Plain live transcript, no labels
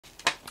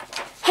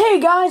Hey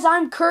guys,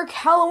 I'm Kirk.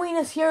 Halloween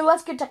is here.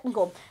 Let's get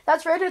technical.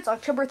 That's right, it's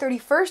October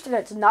 31st, and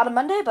it's not a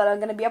Monday, but I'm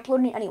going to be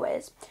uploading it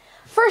anyways.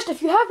 First,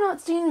 if you have not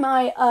seen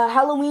my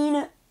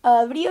Halloween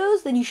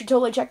videos, then you should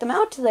totally check them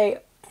out.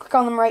 Click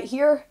on them right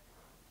here.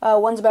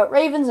 One's about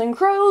ravens and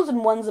crows,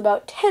 and one's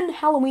about 10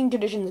 Halloween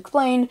traditions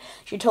explained. You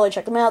should totally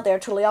check them out. They're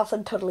totally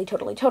awesome.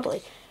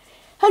 Totally.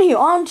 Anywho,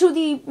 on to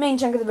the main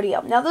chunk of the video.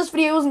 Now, this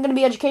video isn't going to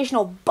be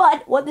educational,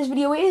 but what this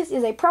video is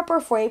a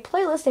prepper for a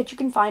playlist that you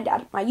can find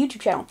at my YouTube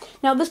channel.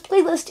 Now, this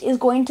playlist is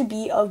going to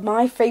be of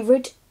my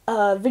favorite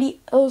videos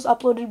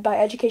uploaded by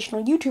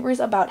educational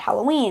YouTubers about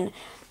Halloween.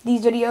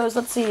 These videos,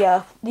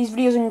 these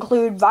videos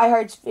include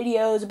Vihart's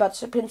videos about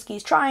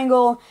Sapinski's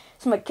Triangle,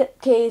 some of Kit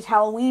K's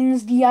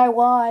Halloween's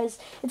DIYs.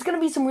 It's going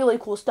to be some really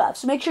cool stuff,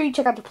 so make sure you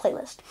check out the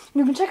playlist.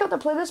 You can check out the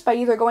playlist by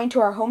either going to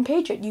our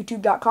homepage at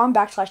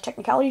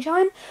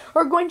youtube.com/technicalitytime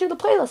or going to the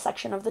playlist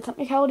section of the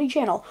Technicality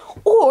channel.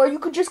 Or you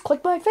could just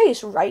click my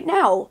face right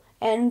now,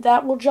 and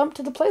that will jump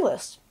to the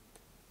playlist.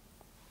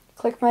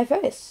 Click my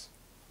face.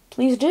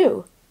 Please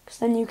do, because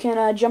then you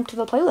can jump to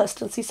the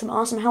playlist and see some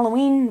awesome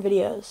Halloween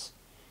videos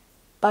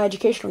by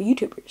educational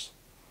YouTubers.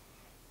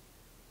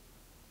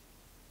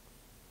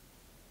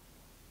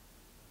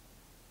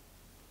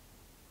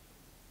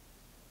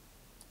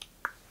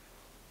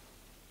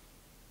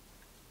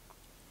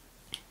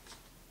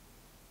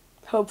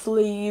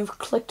 Hopefully you've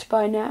clicked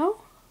by now.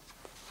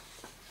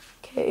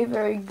 Okay,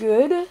 very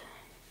good.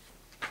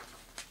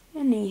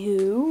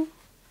 Anywho,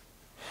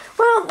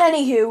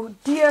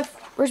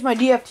 where's my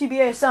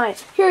DFTBA sign?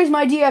 Here's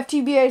my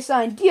DFTBA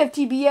sign.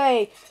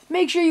 DFTBA.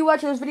 Make sure you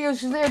watch those videos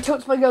because they're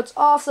totes my goats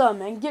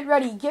awesome. And get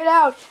ready, get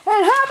out,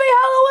 and happy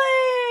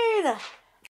Halloween!